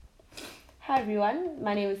Hi everyone,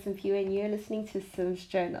 my name is Cynthia and you're listening to Sim's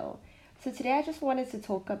Journal. So today I just wanted to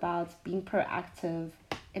talk about being proactive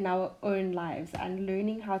in our own lives and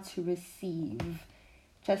learning how to receive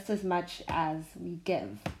just as much as we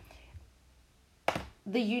give.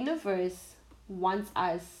 The universe wants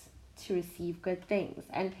us to receive good things,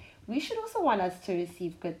 and we should also want us to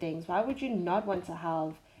receive good things. Why would you not want to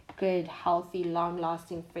have good, healthy, long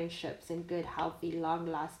lasting friendships and good, healthy, long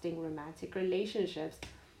lasting romantic relationships?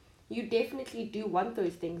 You definitely do want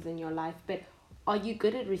those things in your life, but are you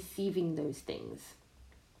good at receiving those things?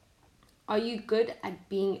 Are you good at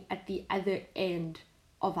being at the other end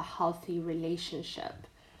of a healthy relationship?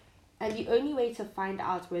 And the only way to find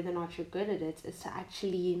out whether or not you're good at it is to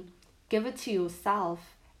actually give it to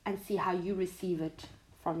yourself and see how you receive it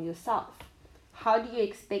from yourself. How do you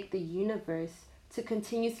expect the universe to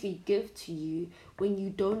continuously give to you when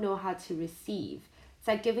you don't know how to receive? It's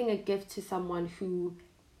like giving a gift to someone who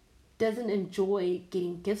doesn't enjoy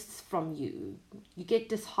getting gifts from you. You get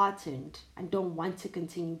disheartened and don't want to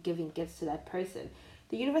continue giving gifts to that person.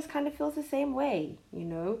 The universe kind of feels the same way, you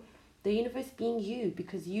know? The universe being you,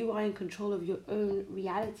 because you are in control of your own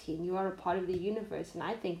reality and you are a part of the universe. And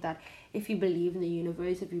I think that if you believe in the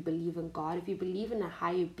universe, if you believe in God, if you believe in a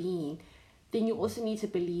higher being, then you also need to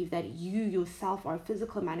believe that you yourself are a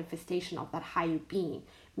physical manifestation of that higher being.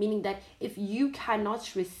 Meaning that if you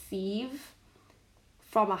cannot receive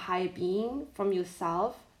from a higher being, from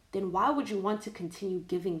yourself, then why would you want to continue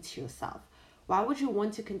giving to yourself? Why would you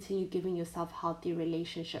want to continue giving yourself healthy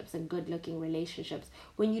relationships and good looking relationships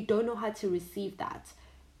when you don't know how to receive that?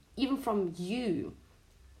 Even from you,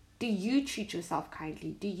 do you treat yourself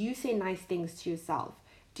kindly? Do you say nice things to yourself?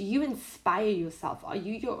 Do you inspire yourself? Are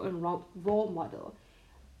you your own role model?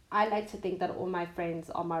 I like to think that all my friends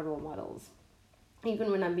are my role models.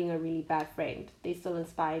 Even when I'm being a really bad friend, they still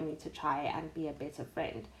inspire me to try and be a better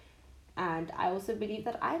friend. And I also believe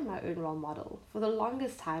that I'm my own role model. For the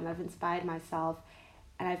longest time, I've inspired myself,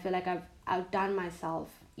 and I feel like I've outdone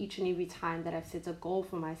myself each and every time that I've set a goal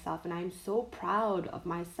for myself, and I'm so proud of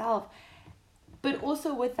myself. But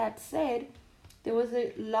also, with that said, there was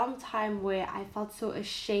a long time where I felt so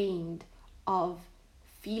ashamed of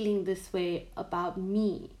feeling this way about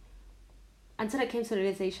me, until I came to the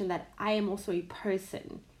realization that I am also a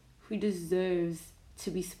person who deserves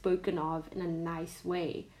to be spoken of in a nice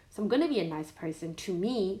way. So I'm going to be a nice person to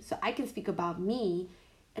me so I can speak about me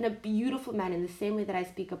in a beautiful manner in the same way that I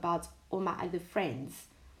speak about all my other friends,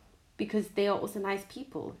 because they are also nice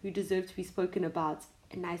people who deserve to be spoken about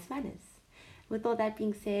in nice manners. With all that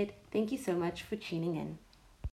being said, thank you so much for tuning in.